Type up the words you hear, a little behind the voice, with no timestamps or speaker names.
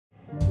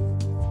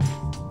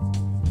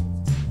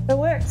The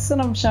works that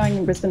I'm showing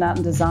in Brisbane Art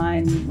and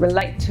Design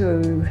relate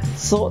to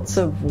sorts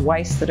of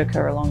waste that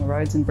occur along the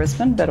roads in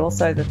Brisbane, but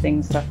also the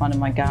things that I find in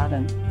my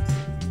garden.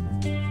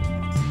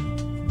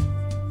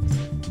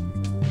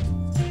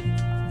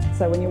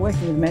 So when you're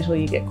working with metal,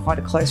 you get quite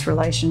a close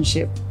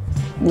relationship.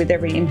 With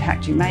every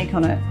impact you make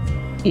on it,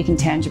 you can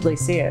tangibly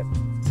see it.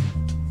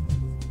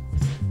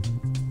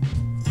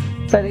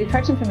 So the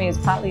attraction for me is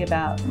partly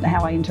about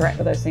how I interact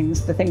with those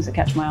things, the things that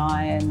catch my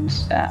eye,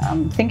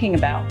 and thinking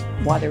about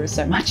why there is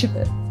so much of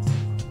it.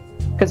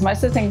 Because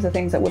most of the things are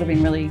things that would have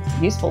been really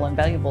useful and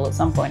valuable at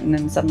some point, and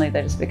then suddenly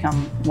they just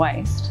become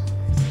waste.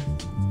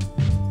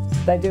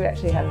 They do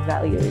actually have a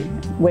value.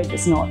 We're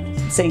just not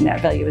seeing that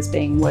value as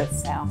being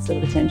worth our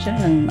sort of attention,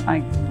 and I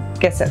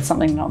guess that's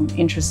something that I'm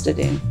interested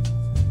in.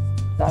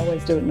 I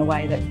always do it in a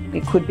way that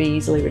it could be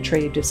easily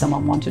retrieved if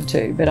someone wanted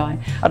to, but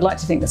I'd like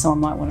to think that someone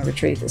might want to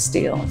retrieve the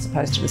steel as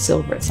opposed to the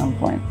silver at some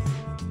point.